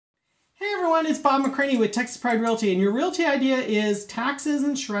everyone, it's Bob McCranie with Texas Pride Realty, and your realty idea is taxes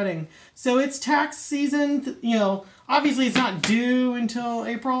and shredding. So it's tax season, obviously it's not due until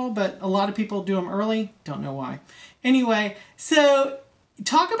April, but a lot of people do them early. Don't know why. Anyway, so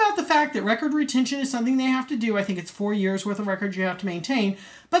talk about the fact that record retention is something they have to do. I think it's 4 years worth of records you have to maintain.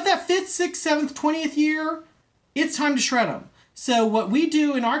 But that 5th, 6th, 7th, 20th year, it's time to shred them. So what we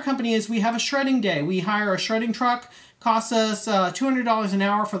do in our company is we have a shredding day. We hire a shredding truck. Costs us $200 an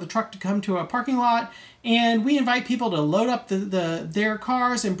hour for the truck to come to a parking lot, and we invite people to load up their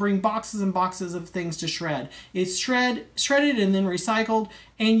cars and bring boxes and boxes of things to shred. It's shredded and then recycled,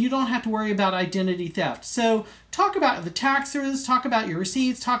 and you don't have to worry about identity theft. So talk about the taxes, talk about your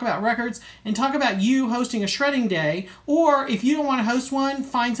receipts, talk about records, and talk about you hosting a shredding day. Or if you don't want to host one,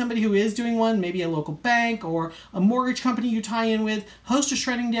 find somebody who is doing one, maybe a local bank or a mortgage company you tie in with. Host a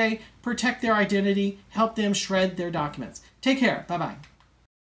shredding day, protect their identity, help them shred their documents. Take care. Bye-bye.